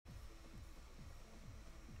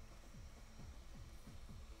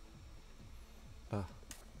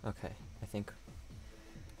Okay, I think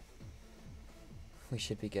we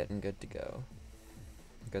should be getting good to go.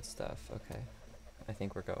 Good stuff, okay. I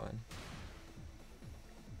think we're going.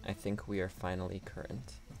 I think we are finally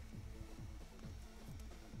current.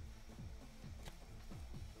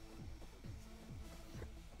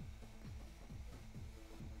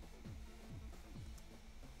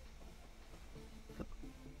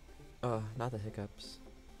 Oh, not the hiccups.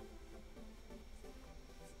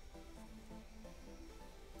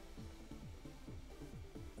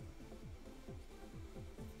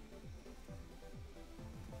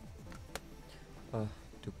 Oh,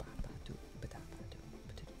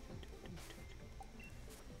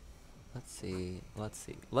 let's see, let's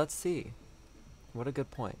see, let's see. What a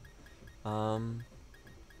good point. Um,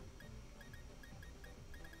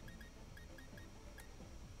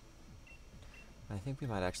 I think we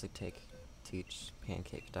might actually teach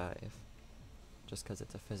Pancake Dive, just because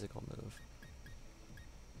it's a physical move.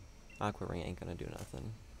 Aqua Ring ain't gonna do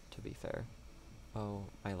nothing, to be fair. Oh,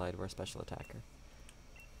 I lied, we're a special attacker.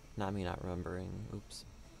 Not me not remembering, oops.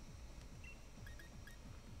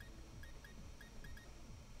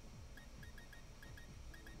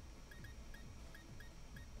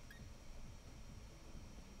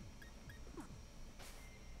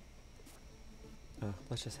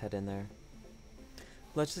 Let's just head in there.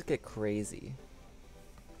 Let's just get crazy.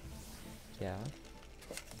 Yeah?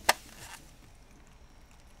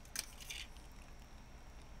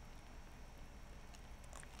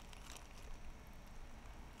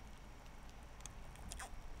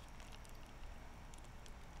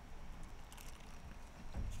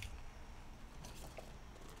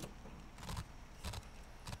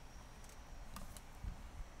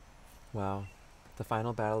 Wow. The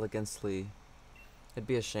final battle against Lee. It'd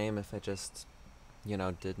be a shame if I just,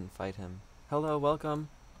 didn't fight him. Hello, welcome.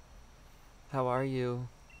 How are you?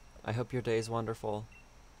 I hope your day's wonderful.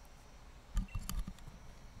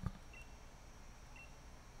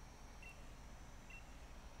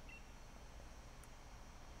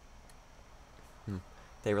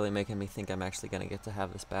 They really making me think I'm actually gonna get to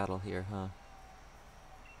have this battle here, huh?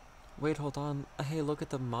 Wait, hold on. Hey, look at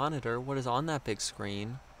the monitor. What is on that big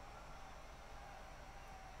screen?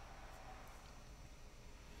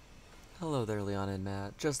 Hello there, Leon and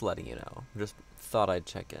Matt. Just letting you know. Just thought I'd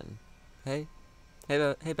check in. Hey? Hey,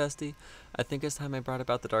 bestie. I think it's time I brought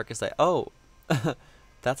about the darkest night. Oh!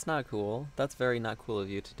 That's not cool. That's very not cool of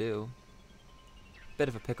you to do. Bit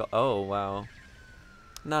of a pickle. Oh, wow.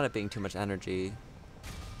 Not it being too much energy.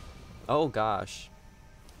 Oh, gosh.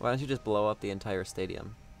 Why don't you just blow up the entire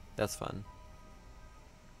stadium? That's fun.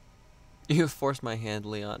 You forced my hand,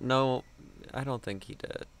 Leon. No, I don't think he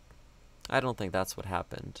did. I don't think that's what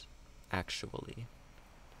happened. Actually.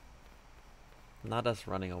 Not us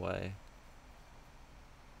running away.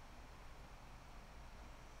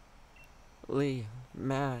 Lee,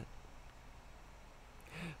 Matt.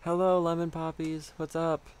 Hello, Lemon Poppies. What's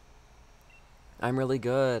up? I'm really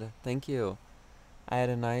good. Thank you. I had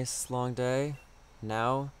a nice long day.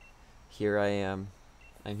 Now, here I am.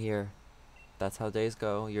 I'm here. That's how days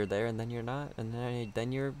go. You're there and then you're not, and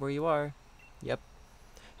then you're where you are. Yep.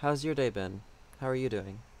 How's your day been? How are you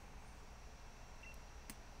doing?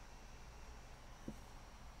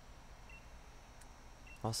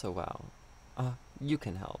 Also, wow. You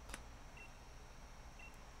can help.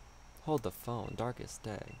 Hold the phone. Darkest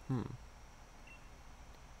day.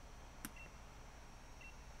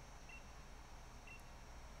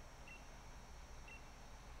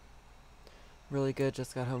 Really good.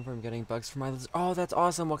 Just got home from getting bugs for my lizard. Oh, that's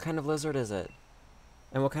awesome. What kind of lizard is it?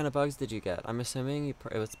 And what kind of bugs did you get? I'm assuming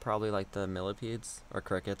it was probably like the millipedes or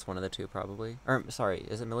crickets, one of the two probably. Or, sorry,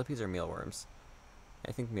 is it millipedes or mealworms?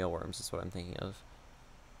 I think mealworms is what I'm thinking of.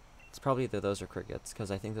 It's probably either those or crickets,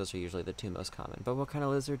 because I think those are usually the two most common. But what kind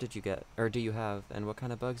of lizard did you get? Or do you have? And what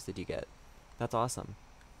kind of bugs did you get? That's awesome.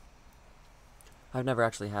 I've never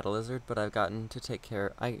actually had a lizard, but I've gotten to take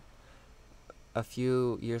care. A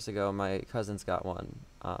few years ago, my cousins got one,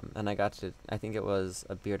 and I think it was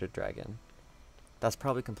a bearded dragon. That's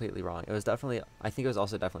probably completely wrong. It was definitely, I think it was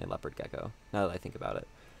also definitely a leopard gecko, now that I think about it.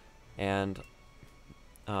 And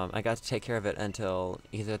I got to take care of it until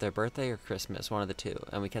either their birthday or Christmas, one of the two.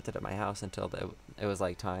 And we kept it at my house until it was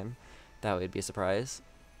like time. That would be a surprise.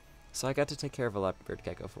 So I got to take care of a leopard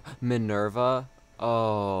gecko for Minerva.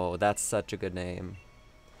 Oh, that's such a good name.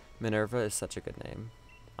 Minerva is such a good name,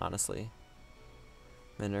 honestly.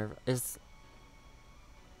 Minerva is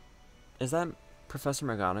that Professor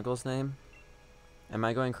McGonagall's name? Am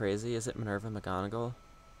I going crazy? Is it Minerva McGonagall?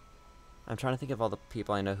 I'm trying to think of all the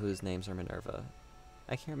people I know whose names are Minerva.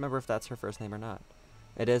 I can't remember if that's her first name or not.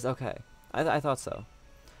 It is? Okay. I thought so.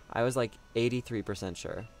 I was like 83%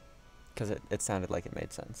 sure, because it sounded like it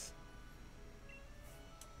made sense.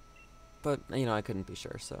 But, you know, I couldn't be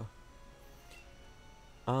sure, so.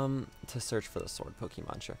 To search for the sword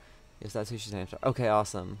Pokemon, sure. Yes, that's who she's named. Okay,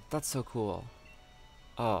 awesome. That's so cool.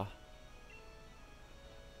 Oh.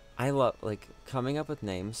 I love, like, coming up with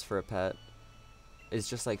names for a pet is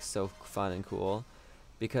just, like, so fun and cool.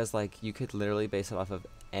 Because, like, you could literally base it off of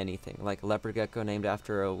anything. Like, Leopard Gecko named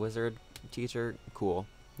after a wizard teacher, cool.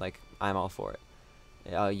 Like, I'm all for it.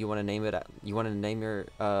 You want to name it, you want to name your,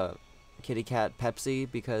 kitty cat Pepsi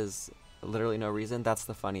because literally no reason? That's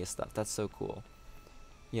the funniest stuff. That's so cool.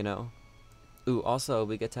 You know? Ooh, also,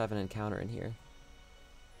 we get to have an encounter in here.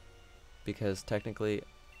 Because technically,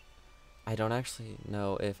 I don't actually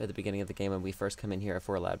know if at the beginning of the game when we first come in here if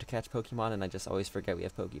we're allowed to catch Pokemon, and I just always forget we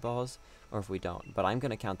have Pokeballs, or if we don't. But I'm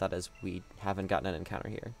going to count that as we haven't gotten an encounter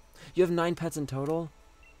here. You have 9 pets in total?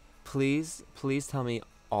 Please, please tell me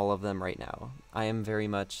all of them right now. I am very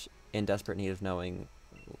much in desperate need of knowing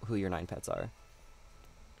who your 9 pets are.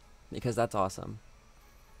 Because that's awesome.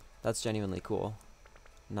 That's genuinely cool.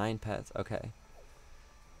 9 pets, okay.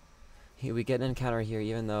 We get an encounter here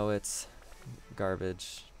even though it's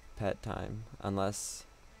garbage pet time. Unless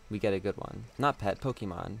we get a good one. Not pet,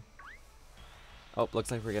 Pokemon. Oh, looks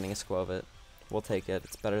like we're getting a Squovit. We'll take it.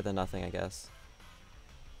 It's better than nothing, I guess.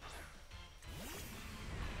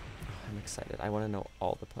 I'm excited. I want to know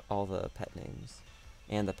all the pet names.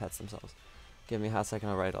 And the pets themselves. Give me a hot second,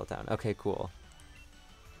 I'll write it all down. Okay, cool.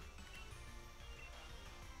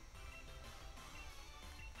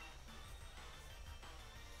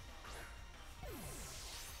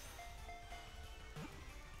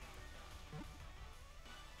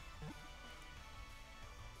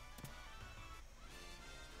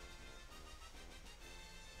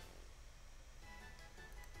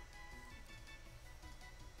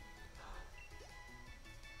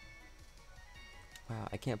 Wow,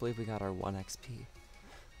 I can't believe we got our 1 XP.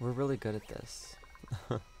 We're really good at this.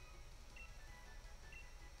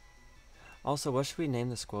 Also, what should we name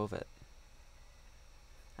the Squovit?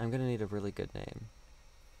 I'm gonna need a really good name.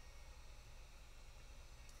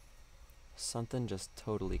 Something just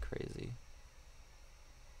totally crazy.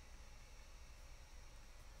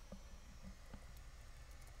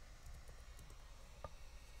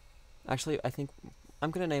 Actually, I think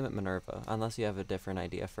I'm gonna name it Minerva, unless you have a different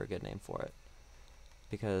idea for a good name for it.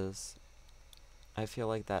 Because I feel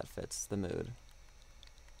like that fits the mood.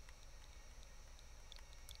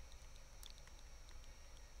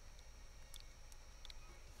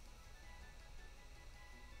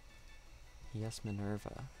 Yes,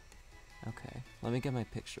 Minerva. Okay, let me get my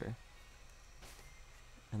picture.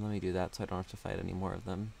 And let me do that so I don't have to fight any more of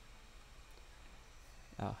them.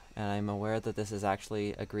 Oh, and I'm aware that this is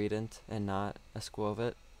actually a Greedent and not a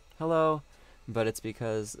Squovit. Hello! But it's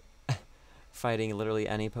because fighting literally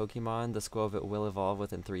any Pokemon, the Squovit will evolve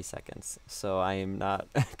within 3 seconds. So I am not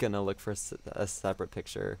gonna look for a separate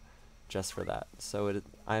picture just for that. So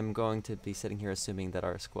I'm going to be sitting here assuming that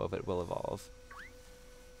our Squovit will evolve.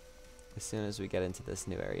 As soon as we get into this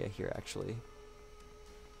new area here, actually.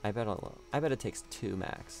 I bet it takes 2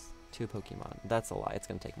 max. 2 Pokemon. That's a lie. It's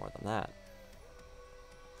gonna take more than that.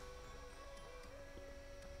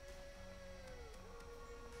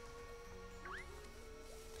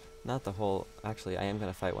 Not the whole... Actually, I am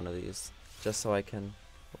gonna fight one of these. Just so I can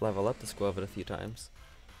level up the Squovit a few times.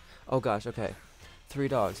 Oh gosh, okay. 3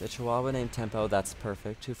 dogs. A Chihuahua named Tempo, that's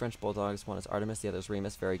perfect. 2 French Bulldogs, one is Artemis, the other is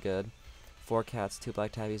Remus, very good. 4 cats, 2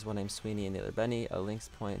 black tabbies, one named Sweeney and the other Benny, a lynx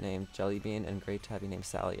point named Jellybean, and gray tabby named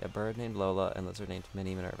Sally, a bird named Lola, and lizard named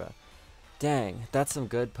Minnie Minerva. Dang, that's some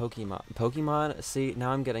good Pokemon. Pokemon? See,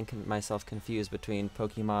 now I'm getting myself confused between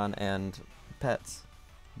Pokemon and pets.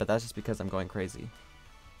 But that's just because I'm going crazy.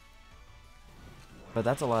 But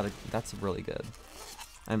that's that's really good.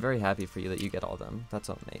 I'm very happy for you that you get all of them. That's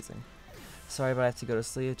amazing. Sorry, but I have to go to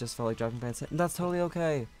sleep. Just felt like dropping by and saying, that's totally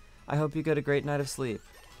okay. I hope you get a great night of sleep.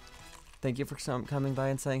 Thank you for coming by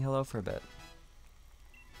and saying hello for a bit.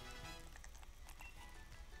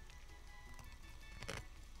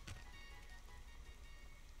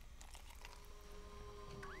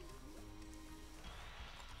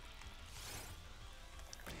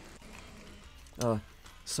 Oh,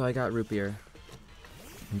 so I got root beer.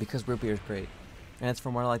 Because root beer is great. And it's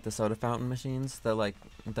from one of like the soda fountain machines that like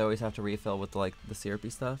they always have to refill with like the syrupy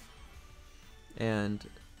stuff. And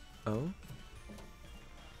oh,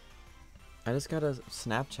 I just got a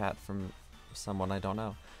Snapchat from someone I don't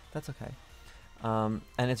know. That's okay. And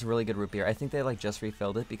it's really good root beer. I think they like just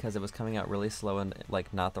refilled it because it was coming out really slow and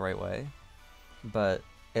like not the right way. But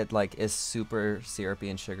it like is super syrupy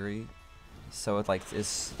and sugary. so it like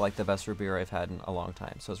is like the best root beer I've had in a long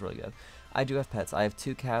time. So it's really good. I do have pets. I have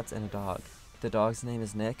 2 cats and a dog. The dog's name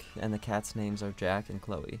is Nick, and the cat's names are Jack and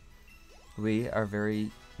Chloe. We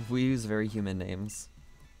use very human names.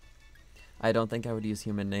 I don't think I would use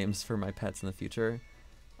human names for my pets in the future.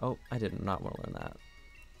 Oh, I did not want to learn that.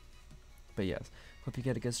 But yes, hope you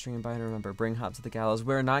get a good stream. Bye, and remember, bring Hop to the gallows.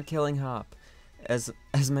 We're not killing Hop. As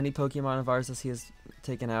many Pokemon of ours as he has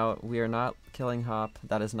taken out, we are not killing Hop.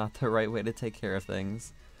 That is not the right way to take care of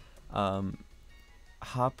things.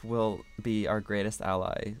 Hop will be our greatest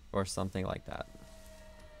ally, or something like that.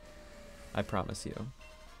 I promise you.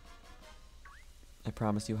 I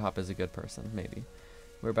promise you Hop is a good person, maybe.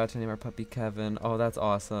 We're about to name our puppy Kevin. Oh, that's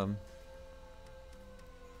awesome.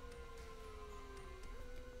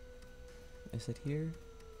 Is it here?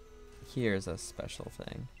 Here's a special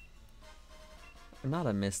thing. Not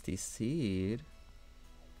a Misty Seed.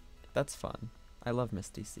 That's fun. I love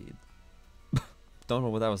Misty Seed. Don't know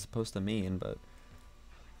what that was supposed to mean, but...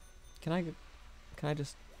 Can I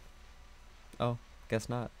just... Oh, guess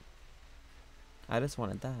not. I just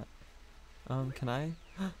wanted that. Can I?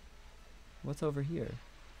 What's over here?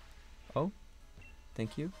 Oh,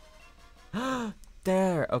 thank you.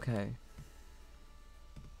 There, okay.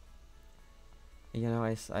 You know,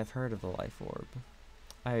 I've heard of the life orb.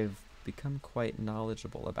 I've become quite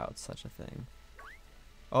knowledgeable about such a thing.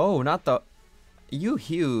 Oh, not the... You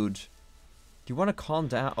huge. Do you want to calm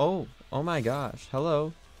down? Oh my gosh.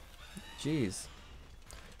 Hello. Jeez.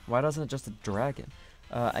 Why doesn't it just a dragon?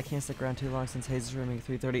 I can't stick around too long since Hayes is streaming at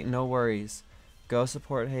 3:30. No worries. Go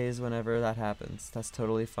support Hayes whenever that happens. That's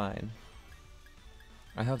totally fine.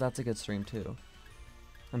 I hope that's a good stream too.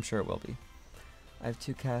 I'm sure it will be. I have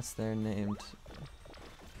 2 cats there named...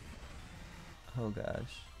 Oh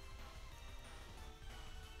gosh.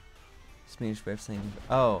 Swedish way of saying...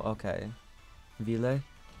 Oh, okay. Ville?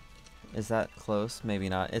 Is that close? Maybe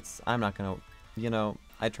not. I'm not gonna... You know,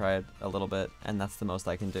 I tried a little bit, and that's the most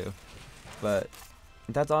I can do. But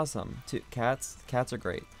that's awesome. Cats are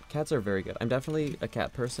great. Cats are very good. I'm definitely a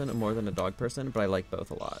cat person more than a dog person, but I like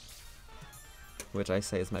both a lot. Which I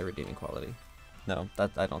say is my redeeming quality. No,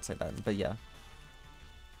 I don't say that, but yeah.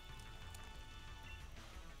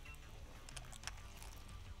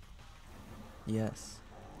 Yes.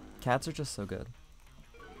 Cats are just so good.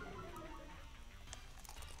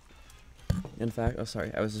 In fact, oh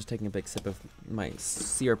sorry, I was just taking a big sip of my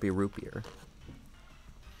syrupy root beer.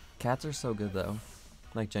 Cats are so good though.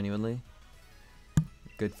 Like genuinely.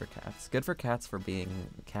 Good for cats. Good for cats for being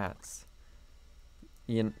cats.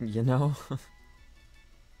 You know?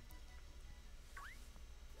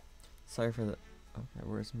 Sorry for the... Okay,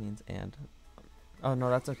 words means and. Oh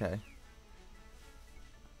no, that's okay.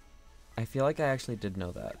 I feel like I actually did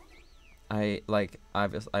know that. I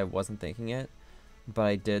wasn't thinking it, but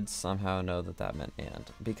I did somehow know that meant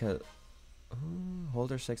and, because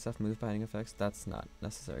hold or shake stuff, move binding effects, that's not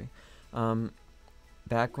necessary.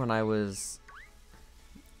 Back when I was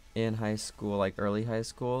in high school, like early high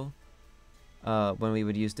school, when we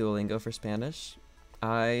would use Duolingo for Spanish,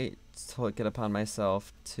 I took it upon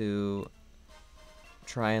myself to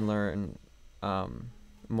try and learn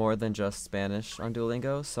more than just Spanish on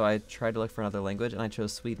Duolingo, so I tried to look for another language, and I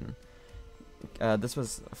chose Sweden. This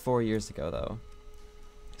was 4 years ago, though,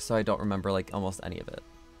 so I don't remember, like, almost any of it.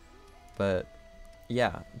 But,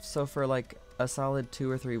 yeah, so for, like, a solid 2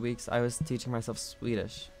 or 3 weeks, I was teaching myself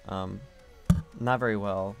Swedish. Not very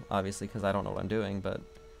well, obviously, because I don't know what I'm doing, but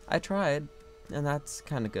I tried, and that's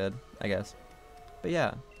kind of good, I guess. But,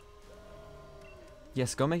 yeah.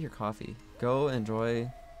 Yes, go make your coffee. Go enjoy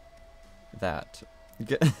that.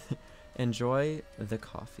 Enjoy the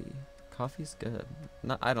coffee. Coffee's good.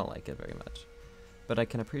 I don't like it very much, but I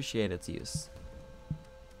can appreciate its use.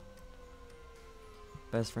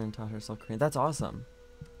 Best friend taught herself Korean. That's awesome.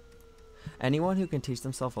 Anyone who can teach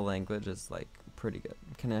themselves a language is like pretty good.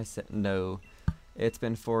 Can I say no? It's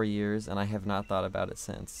been 4 years and I have not thought about it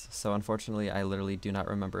since. So unfortunately, I literally do not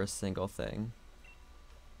remember a single thing.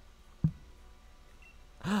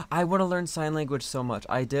 I want to learn sign language so much.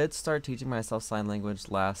 I did start teaching myself sign language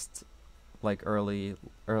late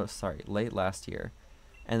last year,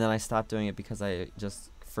 and then I stopped doing it because I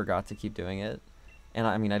just forgot to keep doing it. And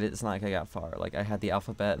I mean, it's not like I got far. Like, I had the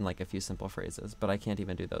alphabet and like a few simple phrases, but I can't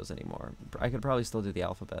even do those anymore. I could probably still do the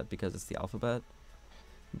alphabet because it's the alphabet,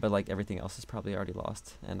 but like everything else is probably already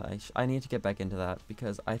lost. And I need to get back into that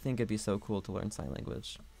because I think it'd be so cool to learn sign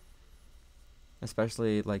language.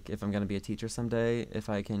 Especially like if I'm gonna be a teacher someday, if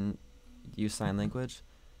I can use sign language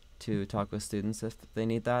to talk with students if they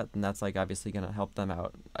need that, then that's like obviously gonna help them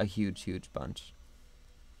out a huge bunch.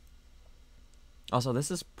 Also, this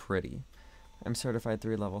is pretty. I'm certified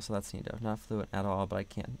 3 level, so that's neato. Not fluent at all, but I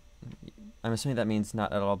can. I'm assuming that means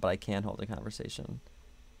not at all, but I can hold a conversation.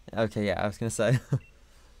 Okay, yeah, I was gonna say.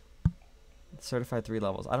 Certified 3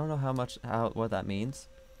 levels. I don't know what that means,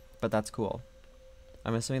 but that's cool.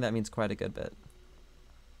 I'm assuming that means quite a good bit.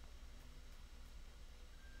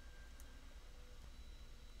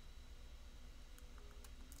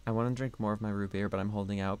 I want to drink more of my root beer, but I'm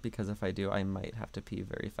holding out because if I do, I might have to pee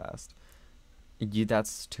very fast.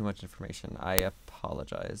 That's too much information. I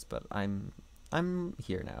apologize, but I'm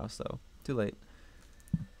here now, so too late.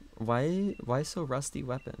 Why so rusty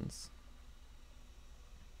weapons?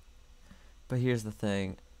 But here's the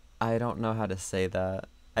thing, I don't know how to say that.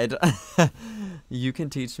 You can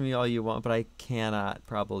teach me all you want, but I cannot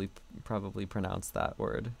probably pronounce that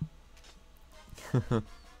word.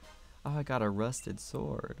 Oh, I got a rusted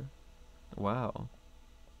sword. Wow.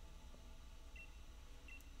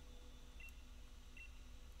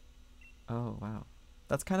 Oh, wow.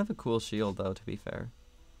 That's kind of a cool shield, though, to be fair.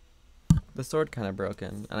 The sword kind of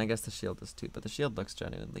broken, and I guess the shield is too, but the shield looks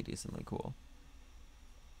genuinely decently cool.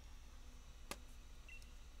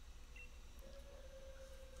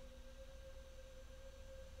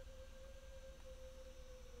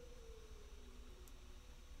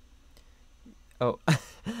 Oh,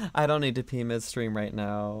 I don't need to pee midstream right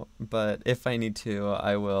now, but if I need to,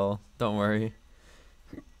 I will. Don't worry.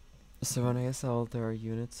 So in ASL, there are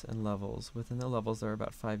units and levels. Within the levels, there are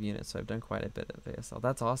about 5 units, so I've done quite a bit of ASL.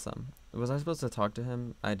 That's awesome. Was I supposed to talk to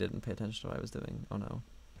him? I didn't pay attention to what I was doing. Oh no.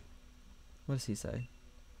 What does he say?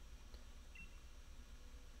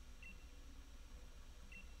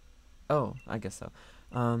 Oh, I guess so.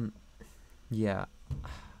 Yeah.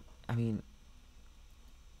 I mean,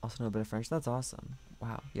 also know a bit of French. That's awesome.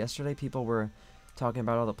 Wow. Yesterday, people were talking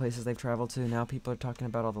about all the places they've traveled to. Now people are talking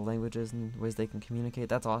about all the languages and ways they can communicate.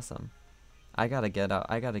 That's awesome. I gotta get out.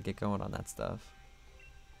 I gotta get going on that stuff.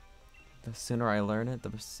 The sooner I learn it,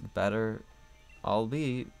 the better I'll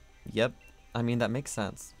be. Yep. I mean, that makes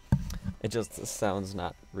sense. It just sounds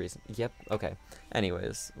not reason. Yep. Okay.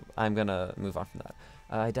 Anyways, I'm gonna move on from that.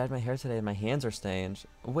 I dyed my hair today and my hands are stained.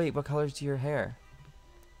 Wait, what color's your hair?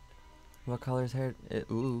 What color's hair?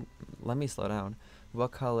 Ooh, let me slow down.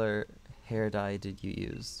 What color hair dye did you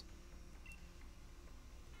use?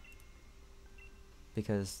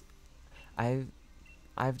 Because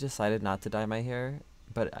I've decided not to dye my hair,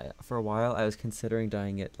 but for a while I was considering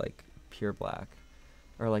dyeing it like pure black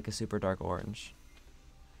or like a super dark orange.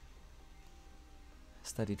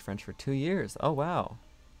 Studied French for 2 years. Oh wow.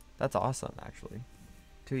 That's awesome actually.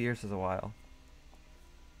 2 years is a while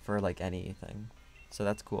for like anything. So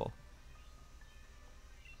that's cool.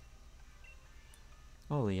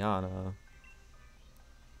 Oh, Liana.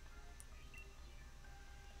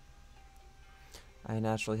 I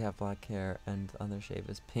naturally have black hair and the undershave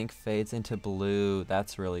is pink fades into blue.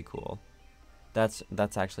 That's really cool. That's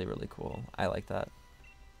actually really cool. I like that.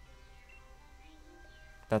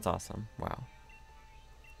 That's awesome. Wow.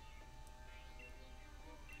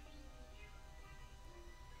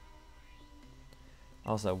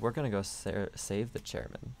 Also, we're gonna go save the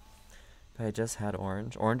chairman. But I just had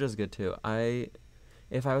orange. Orange is good too.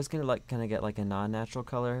 If I was gonna get like a non-natural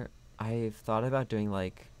color, I've thought about doing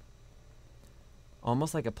like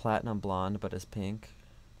almost like a platinum blonde, but as pink.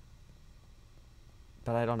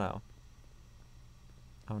 But I don't know.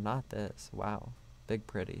 Oh, not this. Wow. Big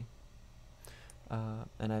pretty.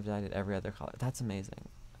 And I've dyed it every other color. That's amazing.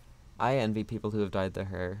 I envy people who have dyed their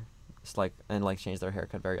hair and changed their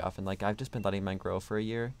haircut very often. Like I've just been letting mine grow for a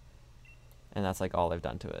year, and that's like all I've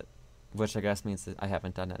done to it, which I guess means that I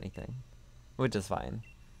haven't done anything, which is fine,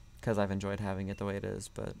 because I've enjoyed having it the way it is.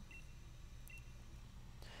 But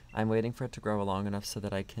I'm waiting for it to grow long enough so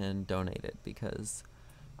that I can donate it, because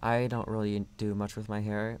I don't really do much with my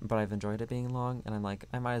hair, but I've enjoyed it being long, and I'm like,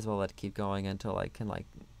 I might as well let it keep going until I can like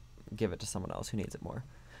give it to someone else who needs it more.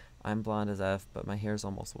 I'm blonde as F, but my hair's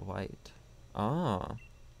almost white. Oh.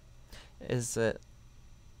 Is it?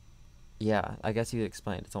 Yeah, I guess you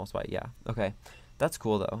explained. It's almost white. Yeah. Okay. That's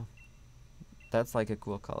cool, though. That's like a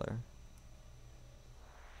cool color.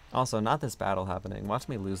 Also, not this battle happening. Watch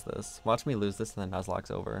me lose this. Watch me lose this and then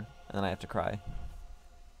Nuzlocke's over. And then I have to cry.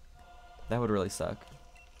 That would really suck.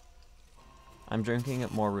 I'm drinking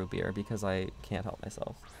more root beer because I can't help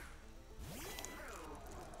myself.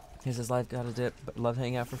 Here's his life, got a dip, but love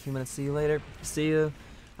hanging out for a few minutes. See you later. See you.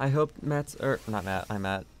 I hope not Matt, I'm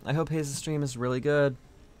Matt. I hope his stream is really good.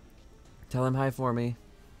 Tell him hi for me.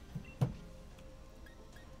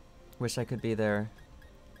 Wish I could be there.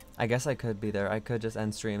 I guess I could be there. I could just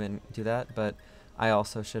end stream and do that, but I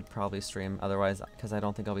also should probably stream otherwise, because I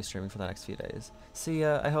don't think I'll be streaming for the next few days. See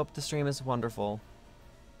ya. I hope the stream is wonderful.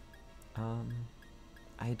 Um,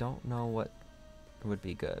 I don't know what would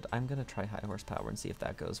be good. I'm gonna try high horsepower and see if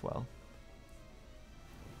that goes well.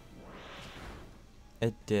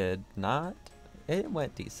 It did not. It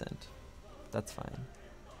went decent. That's fine.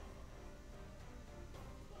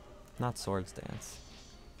 Not Sorg's Dance.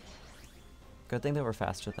 Good thing that we're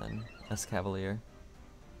faster than Escavalier.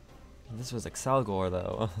 If this was Excelgor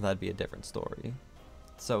though, that'd be a different story.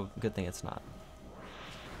 So, good thing it's not.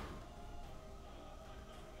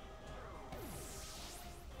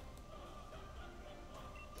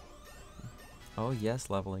 Oh yes,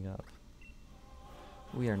 leveling up.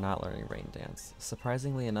 We are not learning Rain Dance.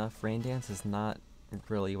 Surprisingly enough, Rain Dance is not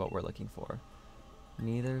really what we're looking for.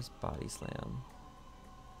 Neither's Body Slam.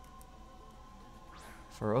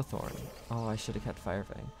 Ferrothorn. Oh, I should have kept Fire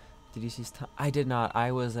Fang. Did you see I did not.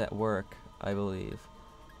 I was at work, I believe.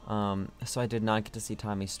 So I did not get to see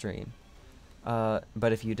Tommy's stream. But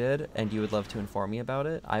if you did, and you would love to inform me about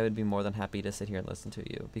it, I would be more than happy to sit here and listen to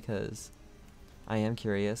you, because I am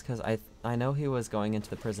curious, because I know he was going into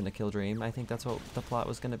the prison to kill Dream. I think that's what the plot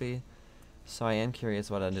was going to be. So I am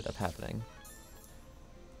curious what ended up happening.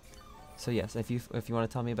 So yes, if you want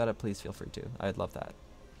to tell me about it, please feel free to. I'd love that.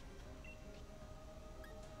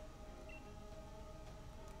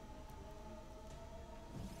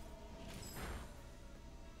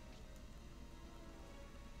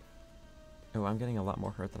 Oh, I'm getting a lot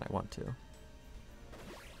more hurt than I want to.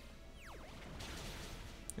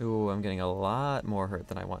 Ooh, I'm getting a lot more hurt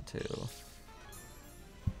than I want to.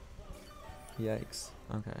 Yikes.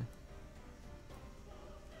 Okay.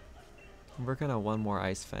 We're gonna one more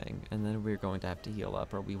Ice Fang, and then we're going to have to heal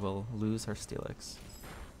up, or we will lose our Steelix.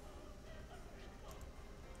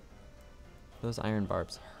 Those iron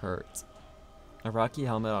barbs hurt. A Rocky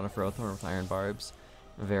Helmet on a Ferrothorn with iron barbs,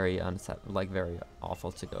 very very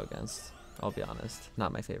awful to go against. I'll be honest,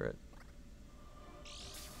 not my favorite.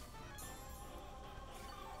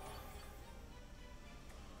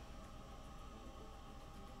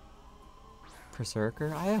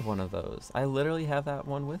 Berserker? I have one of those. I literally have that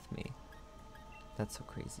one with me. That's so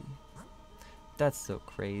crazy. That's so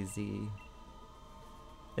crazy.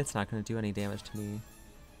 It's not going to do any damage to me.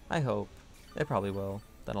 I hope. It probably will.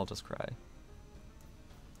 Then I'll just cry.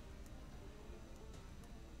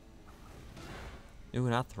 Ooh,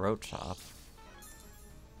 not Throat Chop.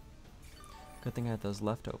 Good thing I had those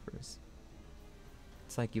leftovers.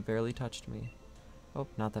 It's like you barely touched me. Oh,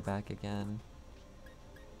 not the back again.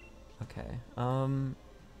 Okay.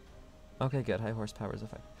 Okay, good. High horsepower's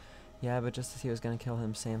effect. Yeah, but just as he was gonna kill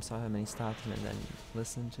him, Sam saw him and he stopped him, and then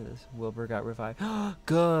listened to this. Wilbur got revived.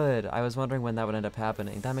 Good! I was wondering when that would end up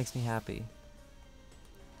happening. That makes me happy.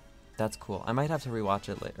 That's cool. I might have to rewatch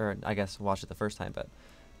it later, or I guess watch it the first time, but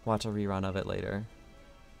watch a rerun of it later.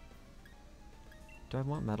 Do I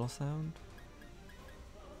want Metal Sound?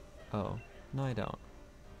 Oh, no I don't.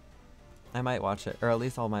 I might watch it, or at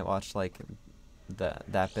least I might watch like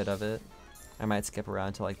that bit of it. I might skip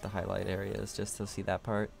around to like the highlight areas just to see that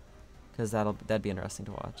part, because that'd be interesting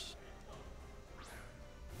to watch.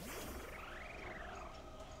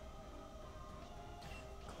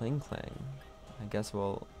 Kling Klang. I guess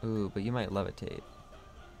we'll. Ooh, but you might levitate.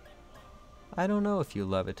 I don't know if you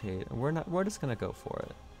levitate. We're just gonna go for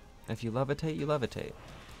it. If you levitate, you levitate.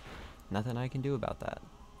 Nothing I can do about that.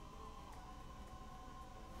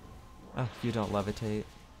 Oh, you don't levitate.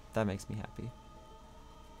 That makes me happy.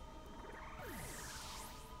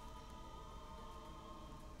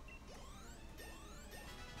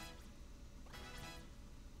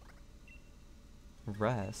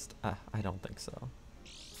 Rest? I don't think so.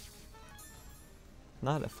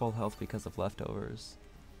 Not at full health because of leftovers.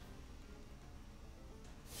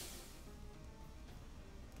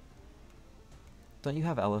 Don't you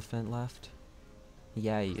have Elephant left?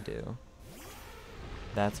 Yeah, you do.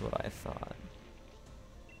 That's what I thought.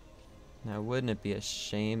 Now, wouldn't it be a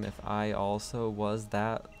shame if I also was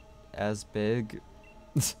that as big?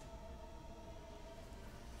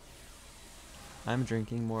 I'm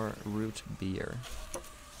drinking more root beer.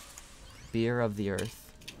 Beer of the earth.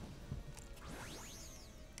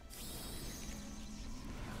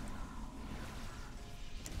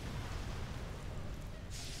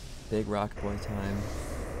 Big rock boy time.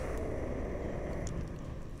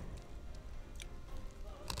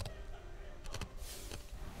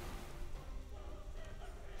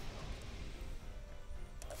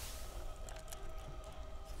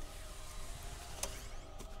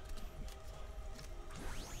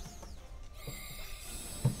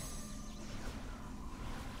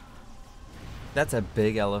 That's a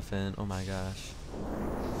big elephant. Oh my gosh.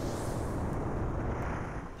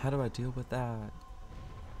 How do I deal with that?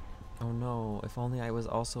 Oh no, if only I was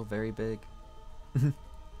also very big.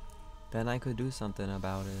 Then I could do something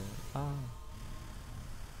about it. Oh.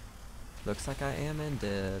 Looks like I am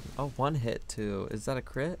ended. Oh, one hit too. Is that a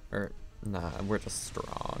crit? Or, nah, we're just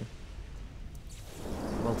strong.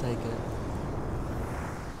 We'll take it.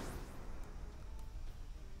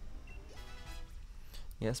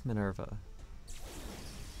 Yes, Minerva.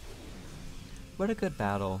 What a good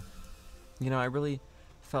battle. You know, I really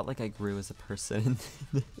felt like I grew as a person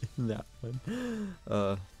in that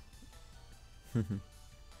one.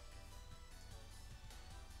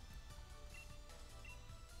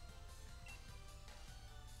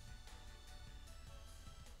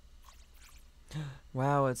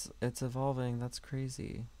 Wow, it's evolving. That's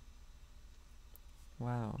crazy.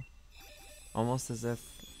 Wow. Almost as if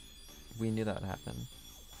we knew that would happen.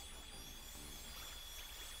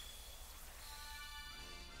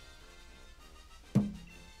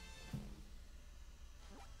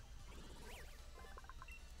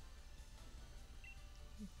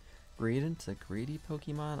 Greedent's a greedy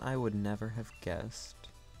Pokemon? I would never have guessed.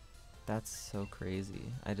 That's so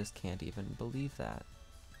crazy. I just can't even believe that.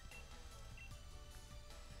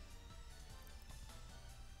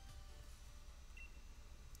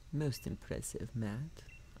 Most impressive, Matt.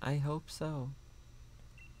 I hope so.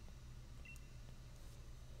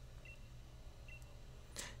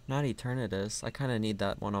 Not Eternatus. I kind of need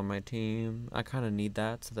that one on my team. I kind of need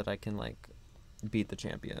that so that I can, like, beat the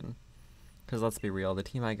champion. Because let's be real, the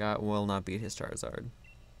team I got will not beat his Charizard.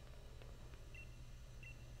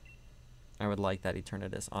 I would like that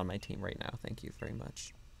Eternatus on my team right now. Thank you very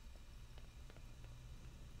much.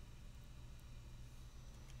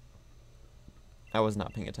 I was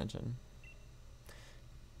not paying attention.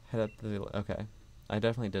 Head up the... Okay. I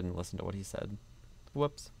definitely didn't listen to what he said.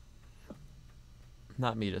 Whoops.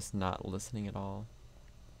 Not me just not listening at all.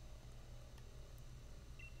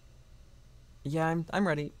 Yeah, I'm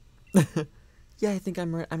ready. Yeah, I think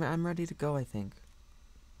I'm ready to go, I think.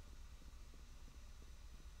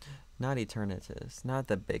 Not Eternatus. Not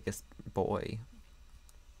the biggest boy.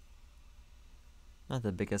 Not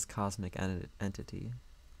the biggest cosmic entity.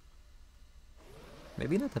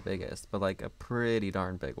 Maybe not the biggest, but like a pretty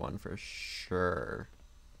darn big one for sure.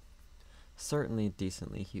 Certainly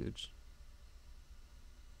decently huge.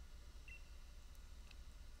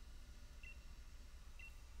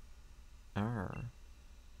 Arr.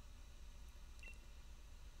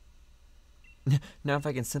 Now if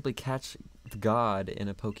I can simply catch God in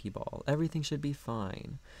a Pokeball, everything should be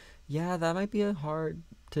fine. Yeah, that might be hard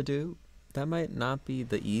to do. That might not be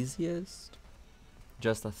the easiest.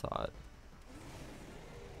 Just a thought.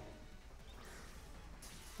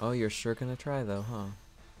 Oh, you're sure gonna try though, huh?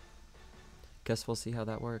 Guess we'll see how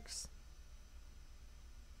that works.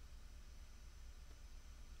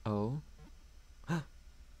 Oh.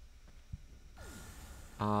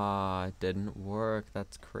 Ah, it didn't work.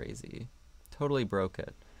 That's crazy. Totally broke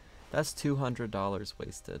it. That's $200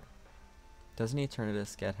 wasted. Doesn't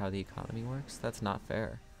Eternatus get how the economy works? That's not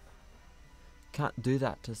fair. Can't do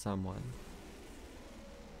that to someone.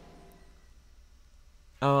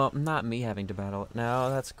 Oh, not me having to battle it.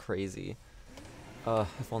 No, that's crazy.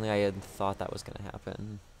 If only I had thought that was gonna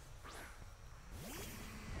happen.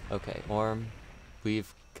 Okay, Orm,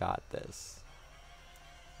 we've got this.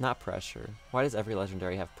 Not pressure. Why does every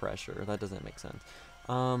legendary have pressure? That doesn't make sense.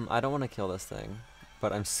 I don't want to kill this thing,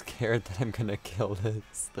 but I'm scared that I'm gonna kill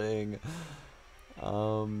this thing.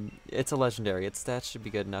 It's a legendary. Its stats should be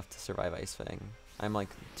good enough to survive Ice Fang. I'm like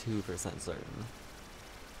 2% certain.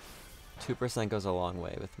 2% goes a long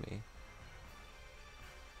way with me.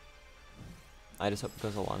 I just hope it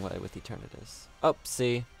goes a long way with Eternatus. Oh,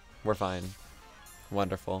 see? We're fine.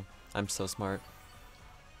 Wonderful. I'm so smart.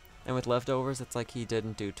 And with leftovers, it's like he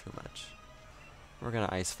didn't do too much. We're gonna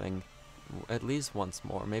Ice Fang at least once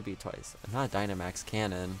more, maybe twice. I'm not a Dynamax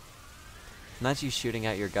cannon. Not you shooting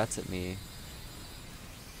out your guts at me.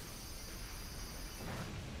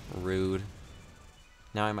 Rude.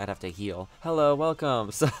 Now I might have to heal. Hello,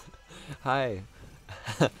 welcome. So, hi.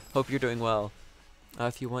 Hope you're doing well.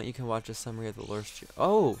 If you want, you can watch a summary of the lore stream.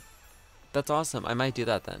 Oh, that's awesome. I might do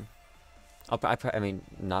that then. I mean,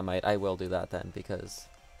 not might. I will do that then because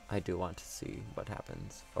I do want to see what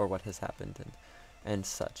happens or what has happened and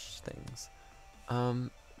such things.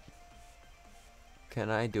 Can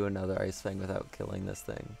I do another Ice Fang without killing this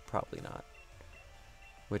thing? Probably not.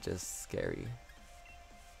 Which is scary.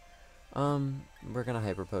 We're gonna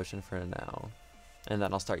Hyper Potion for now. And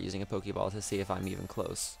then I'll start using a Pokeball to see if I'm even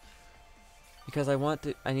close. Because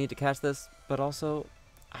I need to catch this, but also,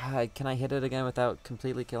 can I hit it again without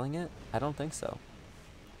completely killing it? I don't think so.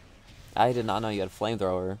 I did not know you had a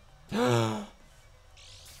Flamethrower.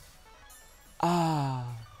 Ah.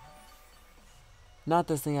 Not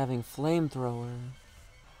this thing having flamethrower.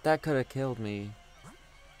 That could have killed me.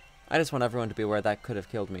 I just want everyone to be aware that could have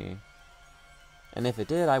killed me. And if it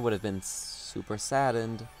did, I would have been super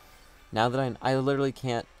saddened. Now that I literally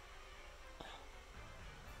can't.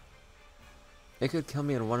 It could kill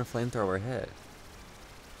me in one flamethrower hit.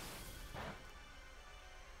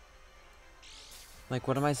 Like,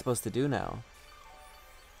 what am I supposed to do now?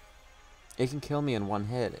 It can kill me in one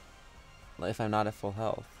hit if I'm not at full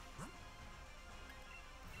health.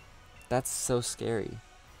 That's so scary.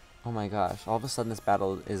 Oh my gosh, all of a sudden this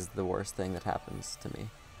battle is the worst thing that happens to me.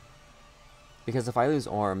 Because if I lose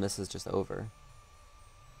Orm, this is just over.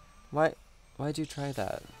 Why'd you try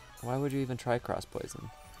that? Why would you even try cross poison?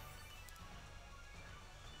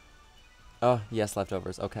 Oh, yes,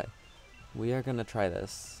 leftovers, okay. We are gonna try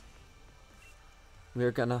this. We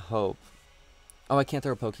are gonna hope. Oh, I can't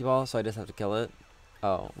throw a Pokeball, so I just have to kill it?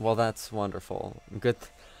 Oh, well that's wonderful. Good.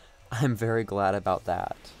 I'm very glad about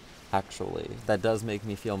that, actually. That does make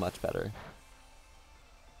me feel much better.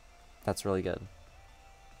 That's really good.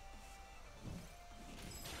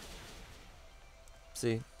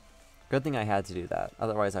 See? Good thing I had to do that,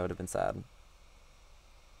 otherwise I would have been sad.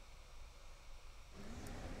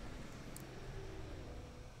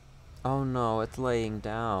 Oh no, it's laying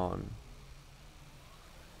down.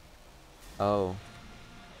 Oh.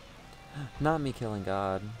 Not me killing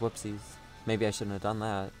God. Whoopsies. Maybe I shouldn't have done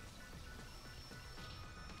that.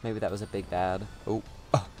 Maybe that was a big bad. Oh.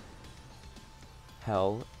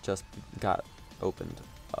 Hell just got opened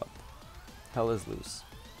up. Hell is loose.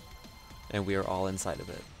 And we are all inside of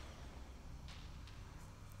it.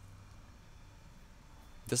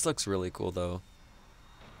 This looks really cool though.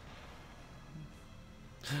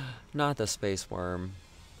 Not the Space Worm.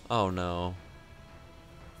 Oh no.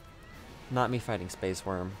 Not me fighting Space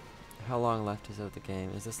Worm. How long left is of the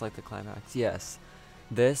game? Is this like the climax? Yes.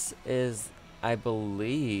 This is, I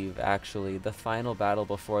believe, actually, the final battle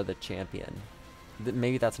before the champion.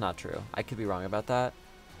 Maybe that's not true. I could be wrong about that.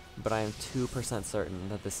 But I am 2% certain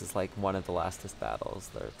that this is like one of the lastest battles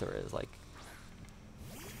there is. Like,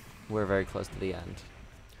 we're very close to the end.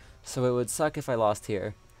 So it would suck if I lost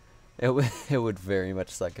here. It would very much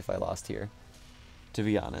suck if I lost here, to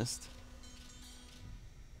be honest.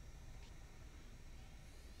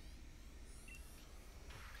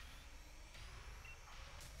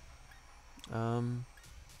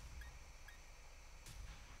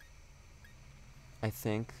 I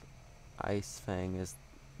think Ice Fang is,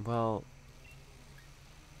 well,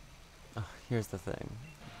 here's the thing.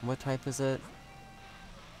 What type is it?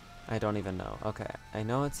 I don't even know. Okay, I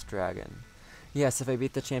know it's Dragon. Yes, if I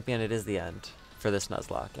beat the champion, it is the end for this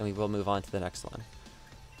Nuzlocke, and we will move on to the next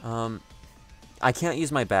one. I can't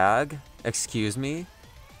use my bag? Excuse me?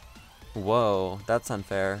 Whoa, that's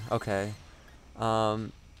unfair. Okay.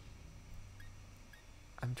 I'm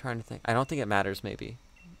trying to think. I don't think it matters, maybe.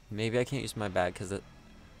 Maybe I can't use my bag because it...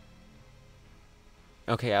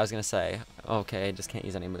 Okay, I was gonna say. Okay, I just can't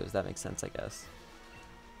use any moves. That makes sense, I guess.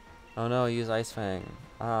 Oh no, use Ice Fang.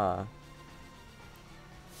 Ah.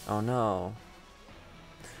 Oh no.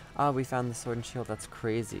 Ah, we found the Sword and Shield. That's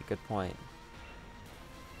crazy. Good point.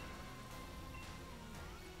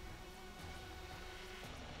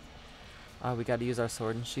 Ah, we gotta use our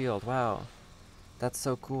Sword and Shield. Wow. That's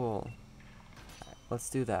so cool. Let's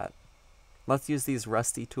do that. Let's use these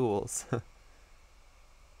rusty tools.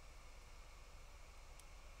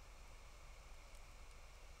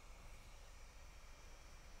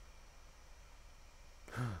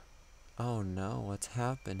 Oh no, what's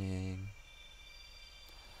happening?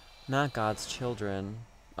 Not God's children.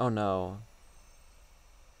 Oh no.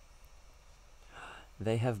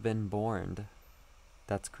 They have been born.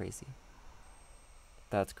 That's crazy.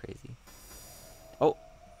 That's crazy. Oh,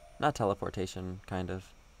 not teleportation, kind of.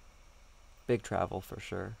 Big travel for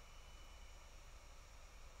sure.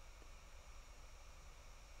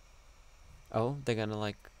 Oh, they're gonna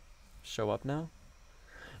like show up now?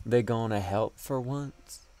 They gonna help for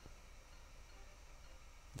once?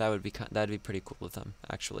 That'd be pretty cool with them,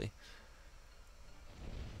 actually.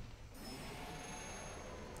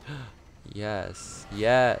 Yes,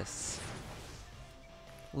 yes.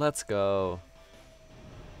 Let's go.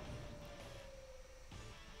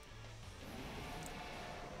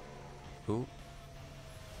 Ooh.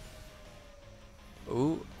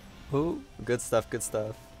 Ooh. Ooh. Good stuff, good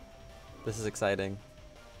stuff. This is exciting.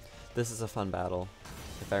 This is a fun battle,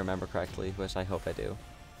 if I remember correctly, which I hope I do.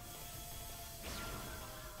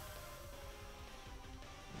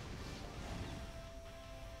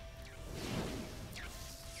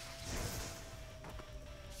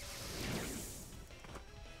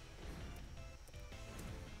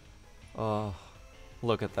 Oh,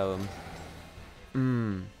 look at them.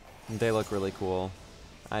 Mmm. They look really cool.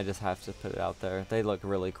 I just have to put it out there. They look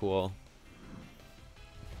really cool.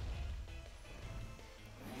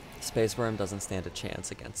 Space Worm doesn't stand a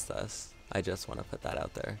chance against us. I just want to put that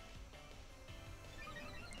out there.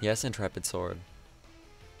 Yes, Intrepid Sword.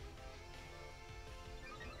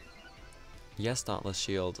 Yes, Dauntless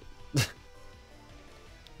Shield.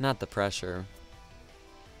 Not the pressure.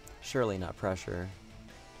 Surely not pressure.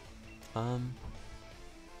 I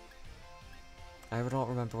don't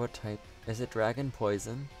remember what type. Is it Dragon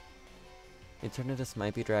Poison? Eternatus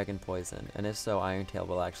might be Dragon Poison, and if so, Iron Tail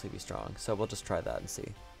will actually be strong. So we'll just try that and see.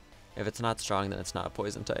 If it's not strong, then it's not a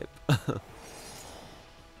poison type.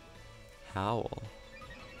 Howl.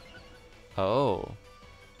 Oh.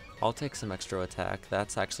 I'll take some extra attack.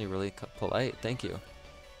 That's actually really polite. Thank you.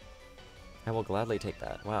 I will gladly take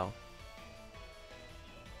that. Wow.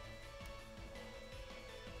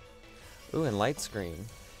 Ooh, and Light Screen.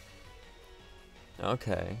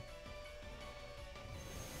 Okay.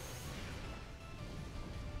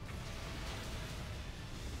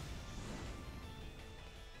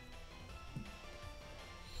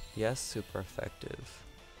 Yes, super effective.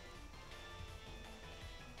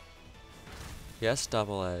 Yes,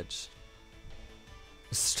 double edge.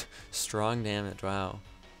 Strong damage, wow.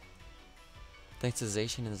 Thanks to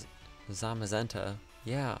Zacian and Zamazenta.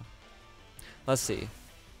 Yeah. Let's see.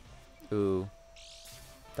 Ooh.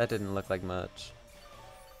 That didn't look like much.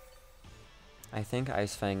 I think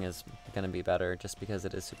Ice Fang is gonna be better just because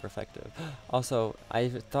it is super effective. Also, I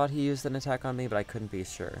thought he used an attack on me, but I couldn't be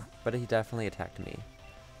sure. But he definitely attacked me.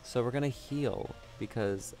 So we're gonna heal,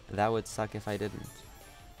 because that would suck if I didn't.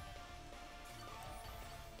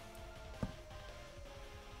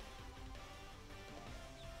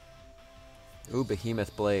 Ooh,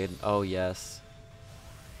 Behemoth Blade. Oh, yes.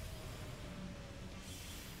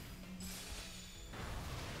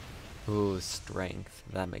 Ooh, Strength.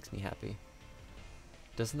 That makes me happy.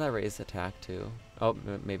 Doesn't that raise attack too? Oh,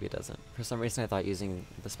 maybe it doesn't. For some reason I thought using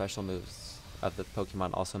the special moves of the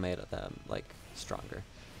Pokemon also made them, like, stronger.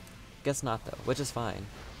 Guess not though, which is fine.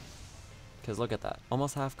 Because look at that.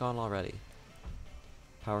 Almost half gone already.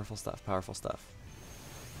 Powerful stuff, powerful stuff.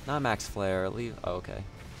 Not Max Flare, leave. Oh, okay.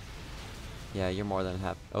 Yeah, you're more than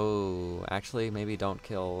happy. Oh, actually, maybe don't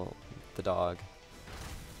kill the dog.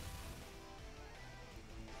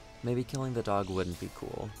 Maybe killing the dog wouldn't be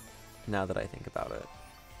cool, now that I think about it.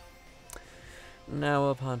 Now,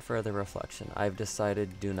 upon further reflection, I've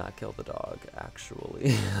decided do not kill the dog,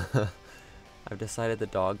 actually. I've decided the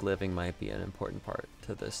dog living might be an important part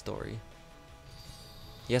to this story.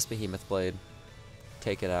 Yes, Behemoth Blade.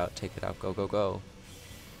 Take it out, go, go, go.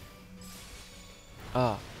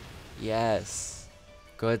 Ah, yes.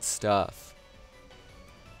 Good stuff.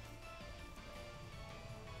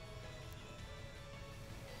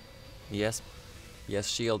 Yes, yes,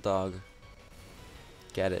 Shield Dog.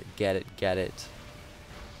 Get it, get it, get it.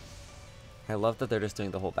 I love that they're just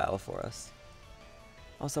doing the whole battle for us.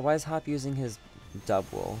 Also, why is Hop using his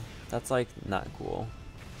Dubwool? That's, like, not cool.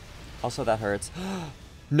 Also, that hurts.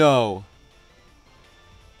 No!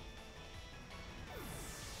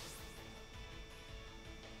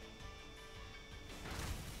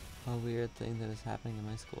 A weird thing that is happening in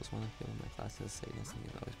my school is one of the people in my class is Satanist, and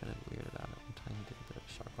he's always been weird about it. One time he did a bit of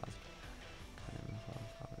a sharp class.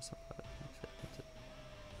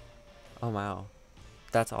 Oh, wow.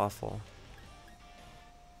 That's awful.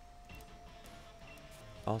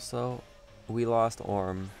 Also, we lost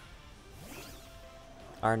Orm.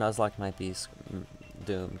 Our Nuzlocke might be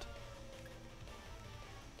doomed.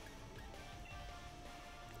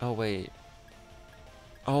 Oh, wait.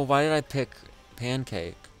 Oh, why did I pick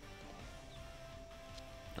Pancake?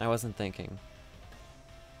 I wasn't thinking.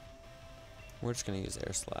 We're just gonna use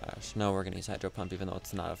Air Slash. No, we're gonna use Hydro Pump even though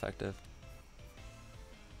it's not effective.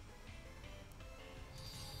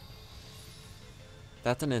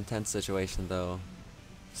 That's an intense situation though.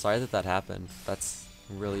 Sorry that that happened. That's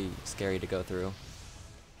really scary to go through.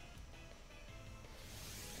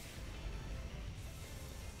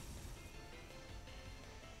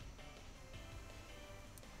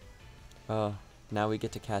 Oh, now we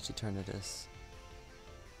get to catch Eternatus.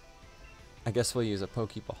 I guess we'll use a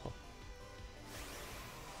Pokeball.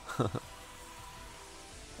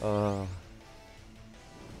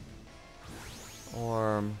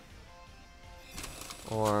 Orm.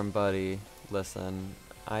 Orm, buddy. Listen,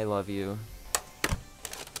 I love you.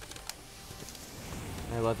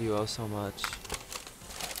 I love you oh so much.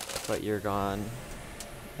 But you're gone.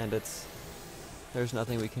 And there's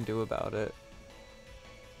nothing we can do about it.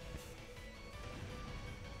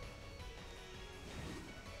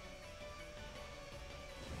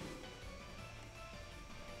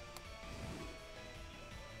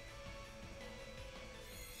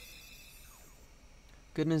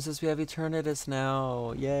 Good news is we have Eternatus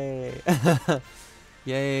now. Yay.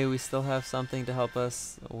 Yay, we still have something to help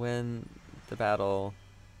us win the battle.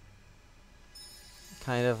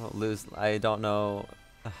 Kind of lose. I don't know.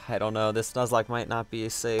 I don't know. This Nuzlocke might not be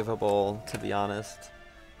savable, to be honest.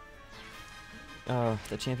 Oh,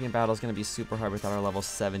 the champion battle is going to be super hard without our level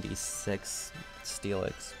 76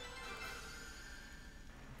 Steelix.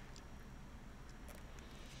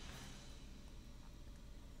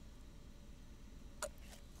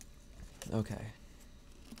 Okay.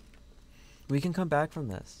 We can come back from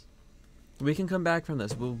this. We can come back from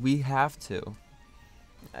this. Well, we have to.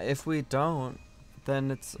 If we don't, then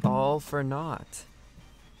it's all for naught.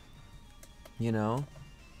 You know?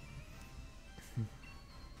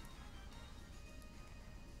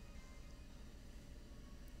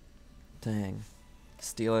 Dang.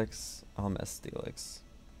 Steelix. I'll miss Steelix.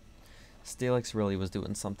 Steelix really was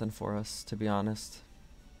doing something for us, to be honest.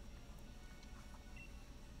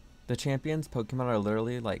 The champions Pokemon are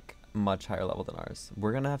literally like much higher level than ours.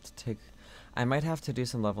 We're gonna have to take... I might have to do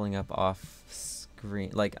some leveling up off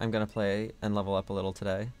screen. Like, I'm gonna play and level up a little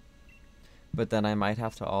today. But then I might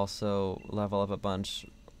have to also level up a bunch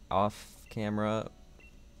off camera,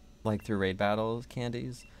 like through raid battles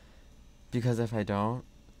candies. Because if I don't,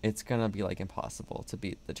 it's gonna be like impossible to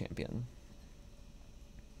beat the champion.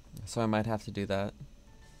 So I might have to do that.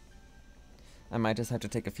 I might just have to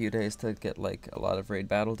take a few days to get like a lot of raid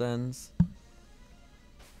battle dens.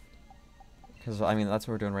 Because I mean, that's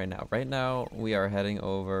what we're doing right now. Right now, we are heading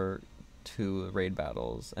over to raid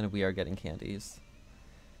battles and we are getting candies.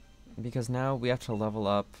 Because now we have to level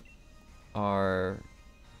up our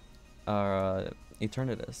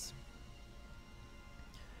Eternatus.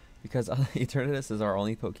 Because Eternatus is our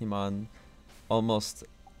only Pokemon almost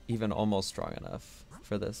strong enough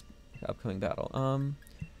for this upcoming battle.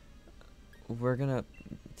 We're gonna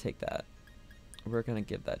take that. We're gonna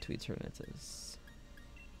give that to Eternatus.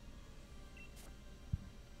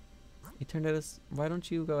 Eternatus, why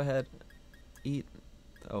don't you go ahead, eat,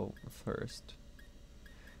 first.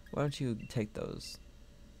 Why don't you take those?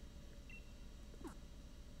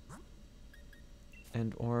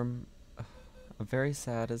 And Orm, very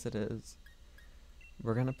sad as it is,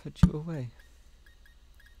 we're gonna put you away.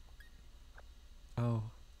 Oh,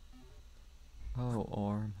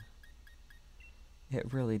 Orm.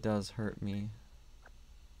 It really does hurt me.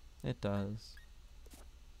 It does.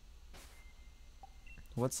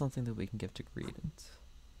 What's something that we can give to Greedent?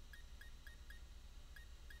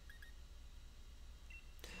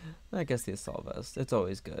 I guess the Assault Vest. It's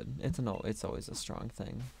always good. It's always a strong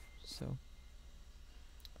thing. So,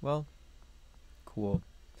 well, cool.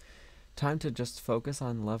 Time to just focus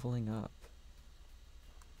on leveling up.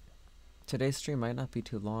 Today's stream might not be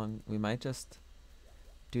too long. We might just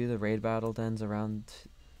do the raid battle dens around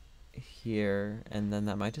here, and then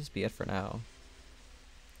that might just be it for now.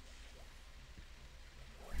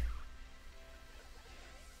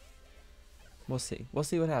 We'll see. We'll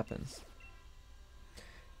see what happens.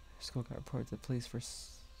 School got reported to police for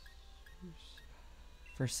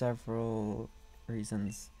several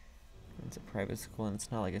reasons. It's a private school, and it's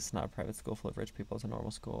not a private school full of rich people. It's a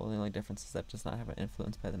normal school. The only difference is that it does not have an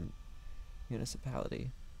influence by the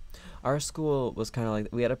municipality. Our school was kind of like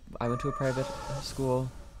I went to a private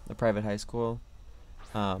school, a private high school,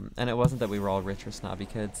 and it wasn't that we were all rich or snobby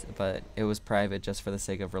kids, but it was private just for the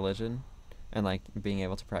sake of religion, and like being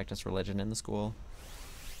able to practice religion in the school.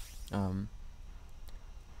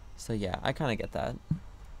 So yeah, I kind of get that.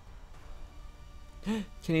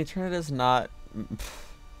 Can Eternatus not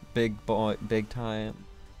big time?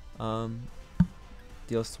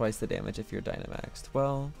 Deals twice the damage if you're Dynamaxed.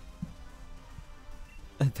 Well,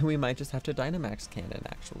 then we might just have to Dynamax Cannon,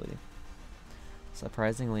 actually.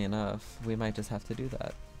 Surprisingly enough, we might just have to do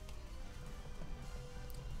that.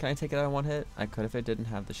 Can I take it out in one hit? I could if it didn't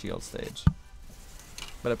have the shield stage.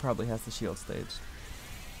 But it probably has the shield stage.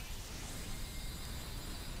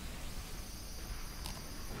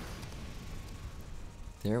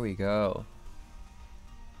 There we go.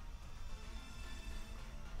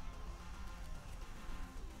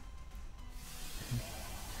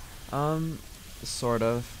 Sort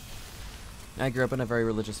of. I grew up in a very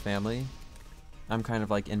religious family. I'm kind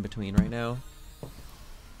of like in between right now.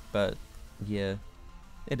 But yeah,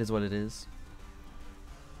 it is what it is.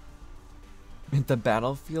 The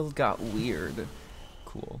battlefield got weird.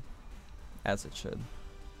 Cool. As it should.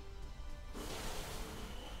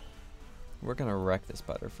 We're gonna wreck this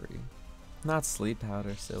Butterfree. Not sleep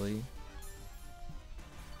powder, silly.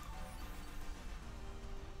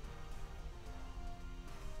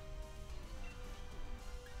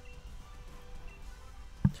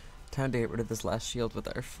 Time to get rid of this last shield with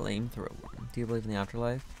our flamethrower. Do you believe in the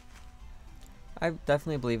afterlife? I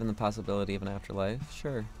definitely believe in the possibility of an afterlife,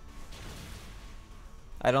 sure.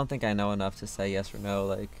 I don't think I know enough to say yes or no,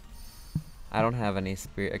 like, I don't have any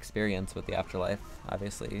experience with the afterlife,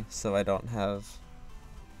 obviously, so I don't have,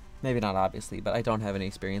 maybe not obviously, but I don't have any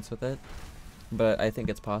experience with it, but I think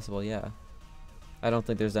it's possible, yeah. I don't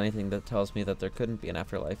think there's anything that tells me that there couldn't be an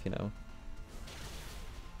afterlife, you know.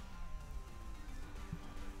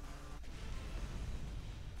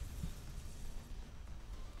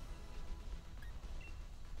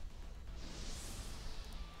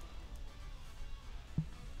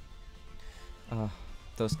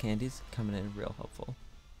 Those candies coming in real helpful.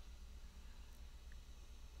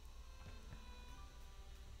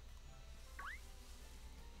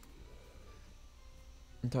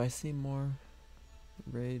 Do I see more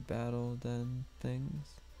raid battle than things?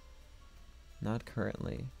 Not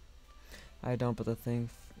currently. I don't, but the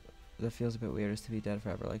thing that feels a bit weird is to be dead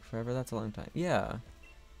forever. Like, forever, that's a long time. Yeah.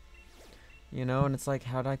 You know, and it's like,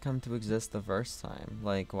 how did I come to exist the first time?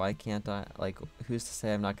 Like, why can't I, like, who's to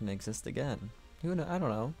say I'm not going to exist again? Who knows? I don't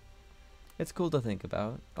know. It's cool to think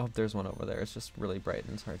about. Oh, there's one over there. It's just really bright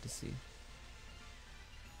and it's hard to see.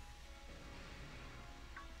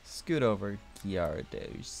 Scoot over,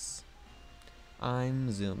 Gyarados.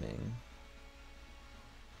 I'm zooming.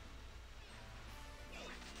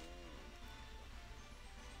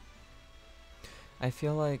 I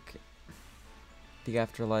feel like the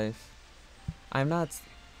afterlife, I'm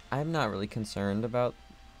not really concerned about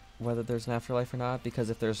whether there's an afterlife or not,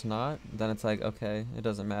 because if there's not, then it's like, okay, it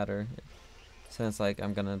doesn't matter. So it's like,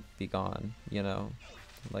 I'm gonna be gone, you know,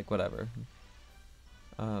 like whatever.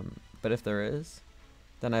 But if there is,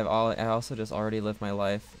 then I also just already lived my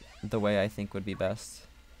life the way I think would be best.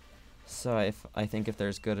 So I think if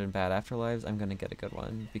there's good and bad afterlives, I'm gonna get a good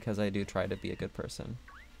one, because I do try to be a good person.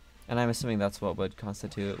 And I'm assuming that's what would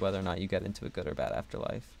constitute whether or not you get into a good or bad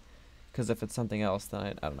afterlife. Because if it's something else, then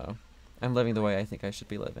I don't know. I'm living the way I think I should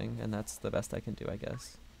be living, and that's the best I can do, I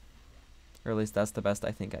guess. Or at least that's the best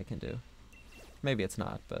I think I can do. Maybe it's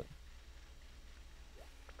not, but...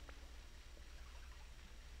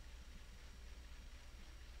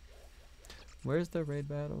 Where's the raid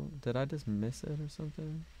battle? Did I just miss it or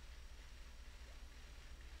something?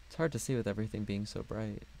 It's hard to see with everything being so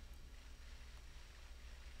bright.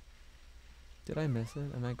 Did I miss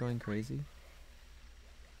it? Am I going crazy?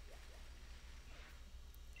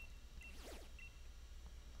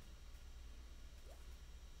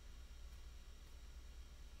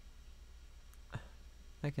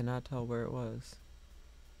 I cannot tell where it was.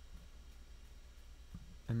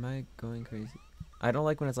 Am I going crazy? I don't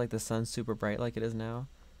like when it's like the sun's super bright like it is now.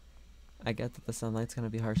 I get that the sunlight's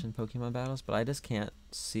gonna be harsh in Pokemon battles, but I just can't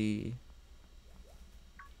see.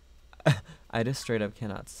 I just straight up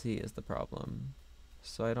cannot see is the problem.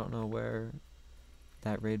 So I don't know where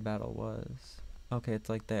that raid battle was. Okay, it's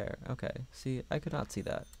like there. Okay, see, I could not see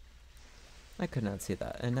that. I could not see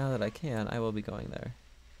that. And now that I can, I will be going there.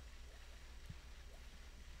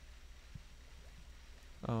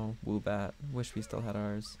 Oh, Woobat. Wish we still had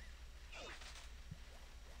ours.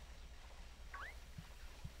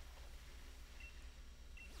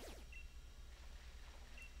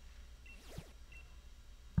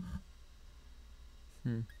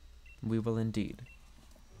 We will indeed.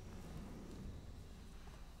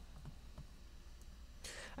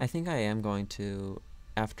 I think I am going to,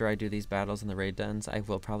 after I do these battles in the raid dens, I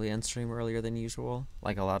will probably end stream earlier than usual,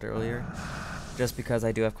 like a lot earlier, just because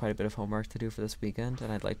I do have quite a bit of homework to do for this weekend,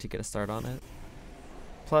 and I'd like to get a start on it.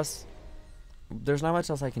 Plus, there's not much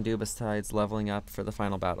else I can do besides leveling up for the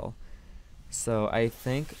final battle. So I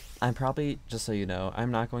think, I'm probably, just so you know, I'm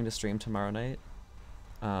not going to stream tomorrow night.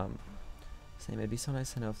 Same, it'd be so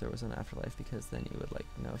nice to know if there was an afterlife, because then you would, like,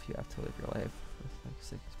 know if you have to live your life with, like,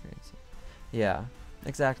 sick experience. Yeah,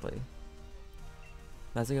 exactly.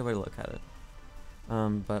 That's a good way to look at it.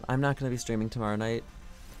 But I'm not going to be streaming tomorrow night,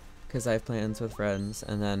 because I have plans with friends,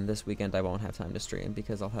 and then this weekend I won't have time to stream,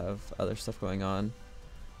 because I'll have other stuff going on.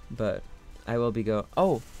 But I will be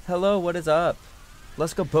oh, hello, what is up?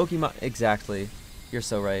 Let's go Pokemon. Exactly. You're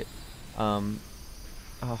so right.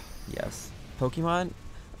 Oh, yes. Pokemon?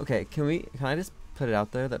 Okay, can I just put it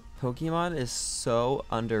out there that Pokemon is so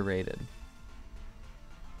underrated.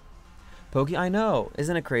 I know,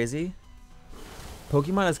 isn't it crazy?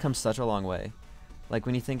 Pokemon has come such a long way. Like,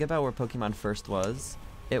 when you think about where Pokemon first was,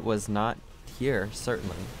 it was not here,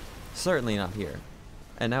 certainly. Certainly not here.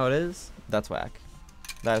 And now it is? That's whack.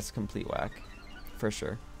 That is complete whack. For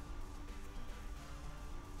sure.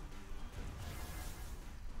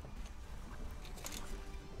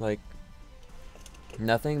 Like,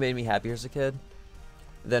 nothing made me happier as a kid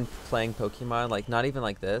than playing Pokemon, like not even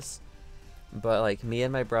like this, but like me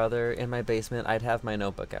and my brother in my basement, I'd have my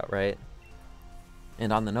notebook out, right?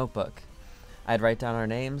 And on the notebook, I'd write down our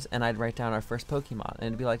names and I'd write down our first Pokemon, and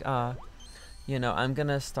it'd be like, you know, I'm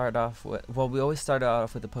gonna start off with, well, we always started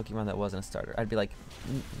off with a Pokemon that wasn't a starter. I'd be like,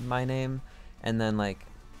 my name, and then like,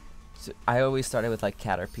 I always started with like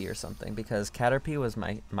Caterpie or something, because Caterpie was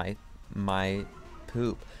my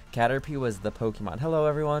poop. Caterpie was the Pokemon. Hello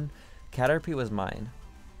everyone. Caterpie was mine.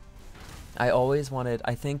 I always wanted,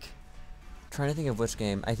 I think, trying to think of which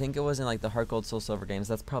game. I think it was in like the Heart Gold Soul Silver games.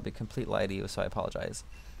 That's probably a complete lie to you, so I apologize.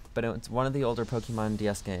 But it's one of the older Pokemon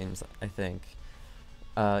DS games, I think.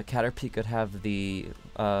 Caterpie could have the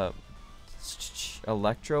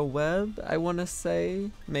Electro Web, I want to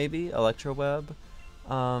say, maybe Electro Web.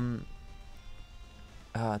 The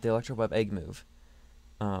Electro Web egg move.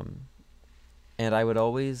 And I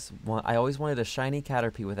always wanted a shiny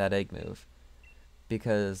Caterpie with that egg move,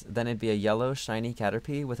 because then it'd be a yellow shiny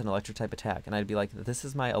Caterpie with an electric type attack, and I'd be like, this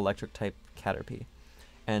is my electric type Caterpie.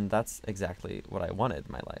 And that's exactly what I wanted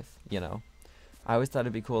in my life, you know? I always thought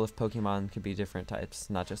it'd be cool if Pokemon could be different types,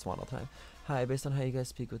 not just one all the time. Hi, based on how you guys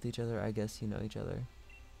speak with each other, I guess you know each other.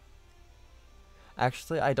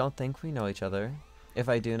 Actually, I don't think we know each other. If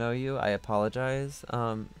I do know you, I apologize.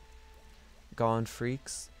 Gone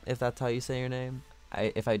Freaks, if that's how you say your name.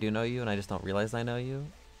 If I do know you and I just don't realize I know you,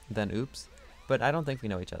 then oops. But I don't think we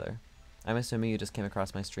know each other. I'm assuming you just came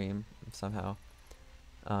across my stream somehow.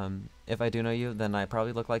 If I do know you, then I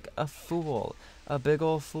probably look like a fool. A big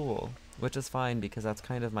ol' fool. Which is fine, because that's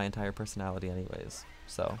kind of my entire personality anyways.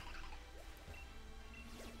 So.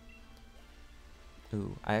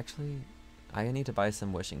 Ooh, I need to buy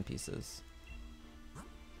some wishing pieces.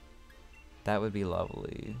 That would be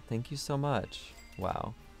lovely. Thank you so much.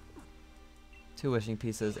 Wow. 2 wishing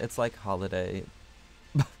pieces. It's like holiday.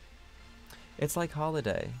 It's like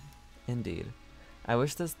holiday. Indeed. I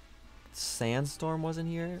wish this sandstorm wasn't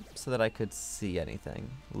here so that I could see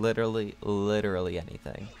anything. Literally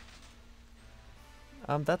anything.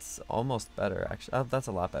 That's almost better, actually. That's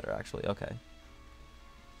a lot better, actually. Okay.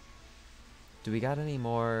 Do we got any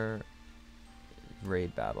more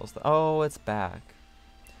raid battles? Oh, it's back.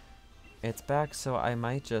 It's back, so I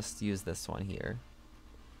might just use this one here.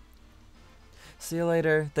 See you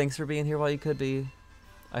later. Thanks for being here while you could be.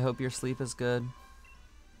 I hope your sleep is good.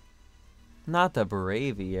 Not the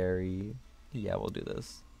Braviary. Yeah, we'll do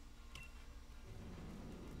this.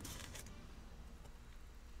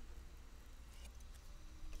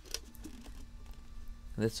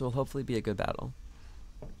 This will hopefully be a good battle.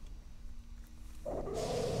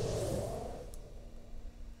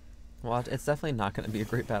 Well, it's definitely not going to be a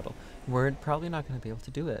great battle. We're probably not going to be able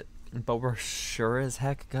to do it, but we're sure as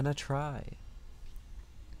heck gonna try.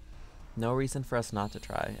 No reason for us not to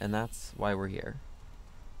try, and that's why we're here.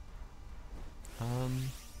 I'm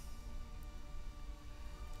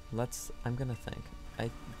gonna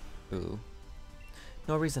think. Ooh.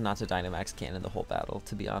 No reason not to Dynamax Cannon the whole battle,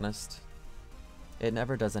 to be honest. It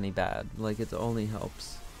never does any bad, like it only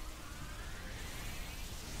helps.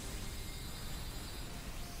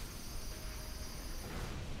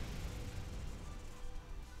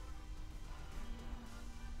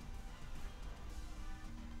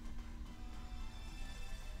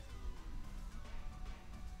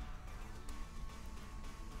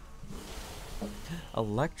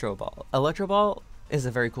 Electro Ball. Electro Ball is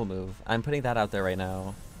a very cool move. I'm putting that out there right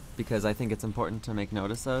now because I think it's important to make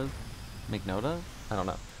notice of. Make note of? I don't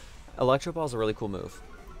know. Electro Ball is a really cool move,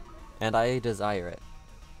 and I desire it.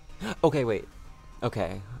 Okay, wait.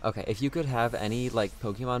 Okay. If you could have any like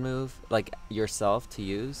Pokemon move like yourself to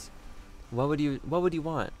use, what would you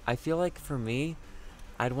want? I feel like for me,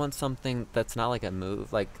 I'd want something that's not like a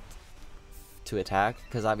move, like to attack,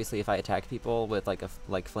 because obviously if I attack people with like a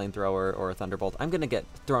flamethrower or a thunderbolt, I'm gonna get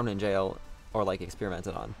thrown in jail or like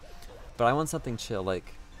experimented on. But I want something chill,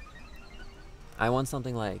 like I want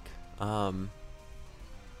something like I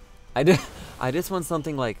just want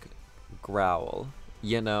something like Growl,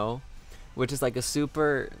 you know, which is like a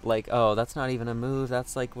super like, oh, that's not even a move,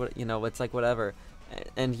 that's like what, you know, it's like whatever.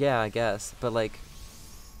 And yeah, I guess, but like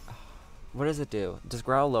what does it do? Does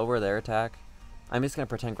Growl lower their attack? I'm just gonna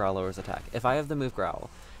pretend Growl lowers attack. If I have the move Growl,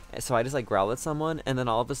 so I just like growl at someone, and then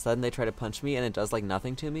all of a sudden they try to punch me and it does like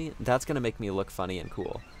nothing to me, that's gonna make me look funny and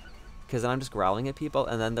cool. Because then I'm just growling at people,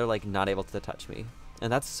 and then they're like not able to touch me.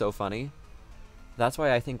 And that's so funny. That's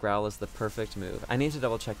why I think Growl is the perfect move. I need to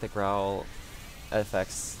double check that Growl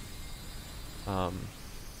affects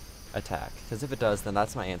attack, because if it does, then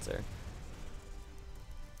that's my answer.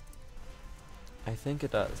 I think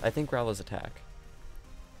it does. I think Growl is attack.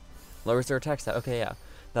 Lowers their attack stat. Okay, yeah.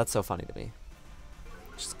 That's so funny to me.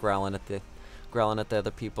 just growling at the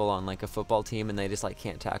other people on like a football team, and they just like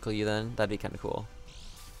can't tackle you. Then that'd be kind of cool.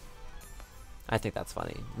 I think that's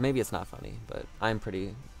funny. Maybe it's not funny, but I'm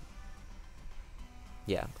pretty.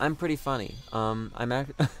 Yeah, I'm pretty funny. I'm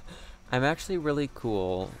actually really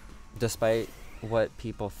cool, despite what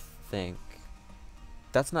people think.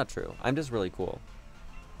 That's not true. I'm just really cool.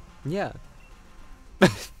 Yeah.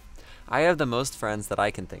 I have the most friends that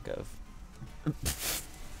I can think of.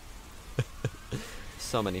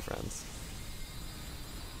 So many friends.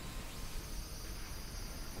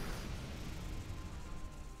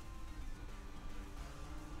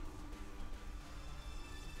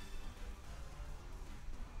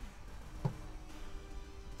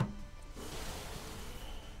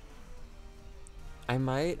 I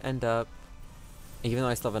might end up, even though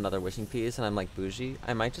I still have another wishing piece and I'm like bougie,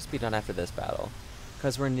 I might just be done after this battle.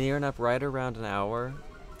 Because we're nearing up right around an hour,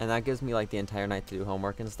 and that gives me like the entire night to do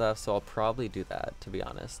homework and stuff, so I'll probably do that, to be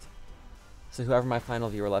honest. So whoever my final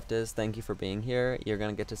viewer left is, thank you for being here. You're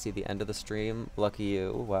gonna get to see the end of the stream. Lucky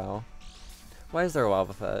you. Wow. Why is there a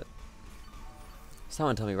Wobbuffet?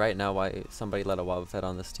 Someone tell me right now why somebody let a Wobbuffet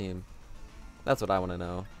on this team. That's what I want to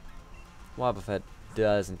know. Wobbuffet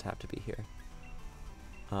doesn't have to be here.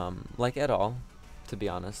 Like at all, to be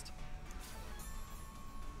honest.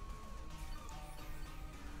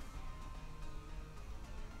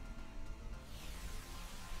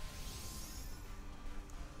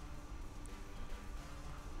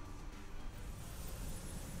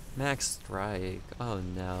 Max Strike. Oh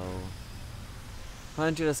no. Why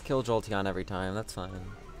don't you just kill Jolteon every time? That's fine.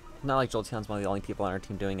 Not like Jolteon's one of the only people on our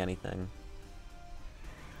team doing anything.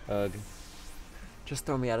 Ugh. Just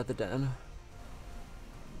throw me out of the den.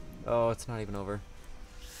 Oh, it's not even over.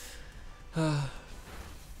 To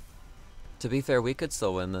be fair, we could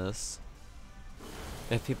still win this.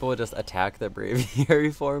 If people would just attack the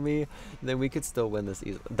Braviary for me, then we could still win this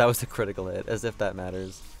easily. That was a critical hit, as if that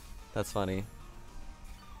matters. That's funny.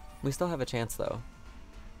 We still have a chance, though.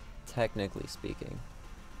 Technically speaking.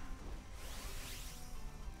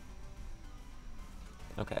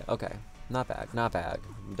 Okay, okay. Not bad, not bad.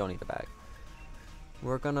 We don't need the bag.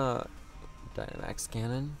 We're gonna Dynamax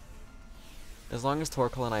Cannon. As long as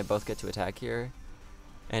Torkoal and I both get to attack here,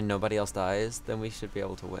 and nobody else dies, then we should be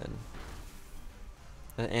able to win.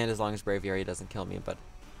 And as long as Braviary doesn't kill me, but...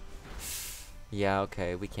 Yeah,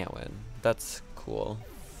 okay, we can't win. That's cool.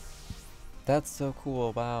 That's so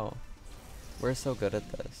cool, wow. We're so good at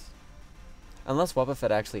this. Unless Wobbuffet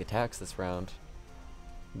actually attacks this round,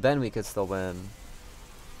 then we could still win.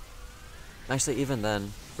 Actually, even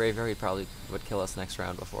then, Braviary probably would kill us next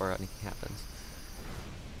round before anything happens.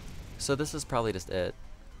 So this is probably just it.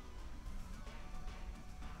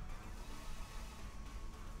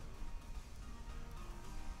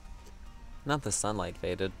 Not the sunlight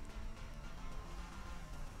faded.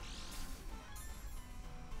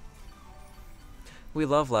 We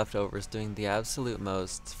love leftovers doing the absolute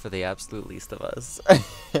most for the absolute least of us.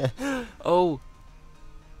 Oh!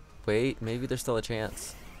 Wait, maybe there's still a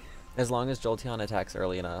chance. As long as Jolteon attacks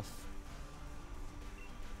early enough.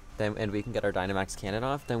 Then, and we can get our Dynamax Cannon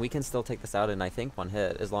off, then we can still take this out in, I think, one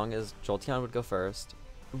hit. As long as Jolteon would go first.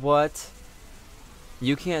 What?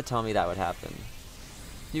 You can't tell me that would happen.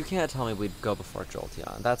 You can't tell me we'd go before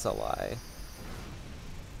Jolteon. That's a lie.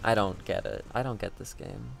 I don't get it. I don't get this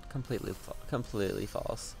game. Completely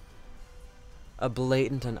false. A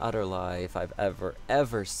blatant and utter lie if I've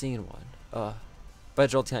ever seen one. Ugh.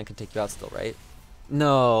 But Jolteon can take you out still, right?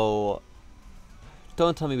 No.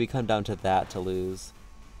 Don't tell me we come down to that to lose.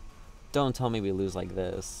 Don't tell me we lose like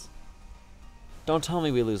this. Don't tell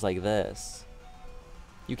me we lose like this.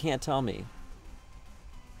 You can't tell me.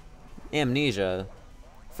 Amnesia?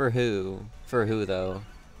 For who? For who, though?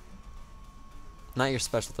 Not your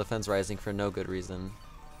special defense rising for no good reason.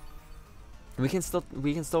 We can still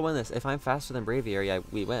win this. If I'm faster than Braviary,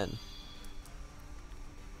 we win.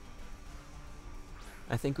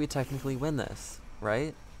 I think we technically win this,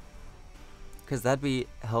 right? Because that'd be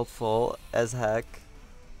helpful as heck.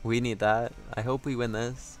 We need that. I hope we win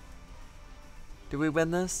this. Do we win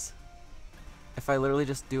this? If I literally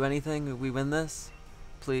just do anything, we win this?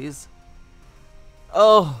 Please?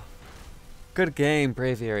 Oh! Good game,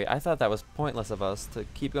 Braviary. I thought that was pointless of us to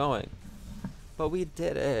keep going. But we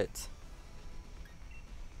did it.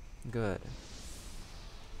 Good.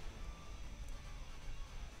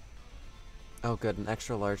 Oh good, an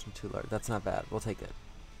extra large and 2 large. That's not bad. We'll take it.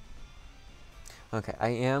 Okay, I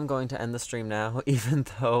am going to end the stream now, even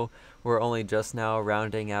though we're only just now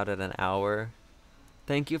rounding out at an hour.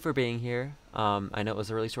 Thank you for being here. I know it was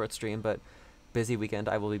a really short stream, but busy weekend.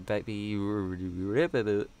 I will be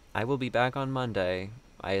back on Monday.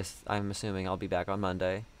 I'm assuming I'll be back on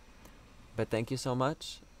Monday. But thank you so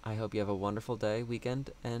much. I hope you have a wonderful day,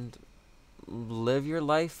 weekend, and live your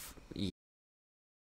life